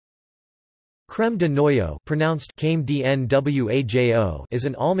Crème de Noyaux, pronounced Crème is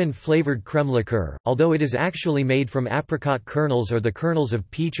an almond-flavored crème liqueur, although it is actually made from apricot kernels or the kernels of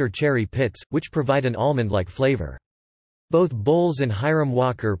peach or cherry pits, which provide an almond-like flavor. Both Bowles and Hiram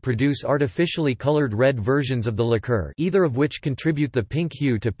Walker produce artificially colored red versions of the liqueur, either of which contribute the pink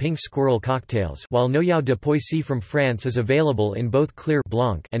hue to pink squirrel cocktails, while Noyaux de Poissy from France is available in both clear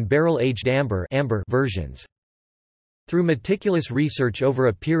blanc and barrel-aged amber versions. Through meticulous research over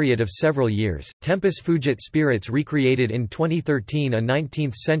a period of several years, Tempus Fugit Spirits recreated in 2013 a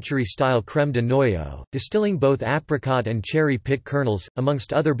 19th-century-style crème de noyaux, distilling both apricot and cherry pit kernels,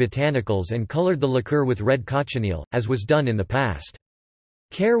 amongst other botanicals, and colored the liqueur with red cochineal, as was done in the past.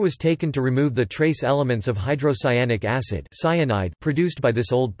 Care was taken to remove the trace elements of hydrocyanic acid cyanide produced by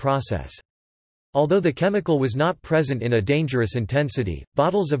this old process. Although the chemical was not present in a dangerous intensity,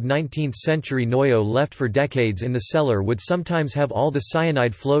 bottles of 19th-century Noyaux left for decades in the cellar would sometimes have all the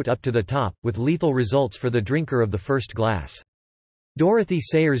cyanide float up to the top, with lethal results for the drinker of the first glass. Dorothy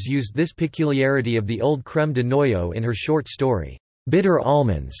Sayers used this peculiarity of the old crème de noyaux in her short story, Bitter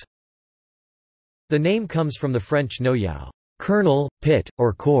Almonds. The name comes from the French noyau, kernel, pit,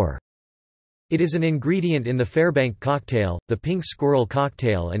 or core. It is an ingredient in the Fairbank cocktail, the pink squirrel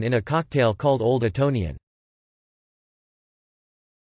cocktail, and in a cocktail called Old Etonian.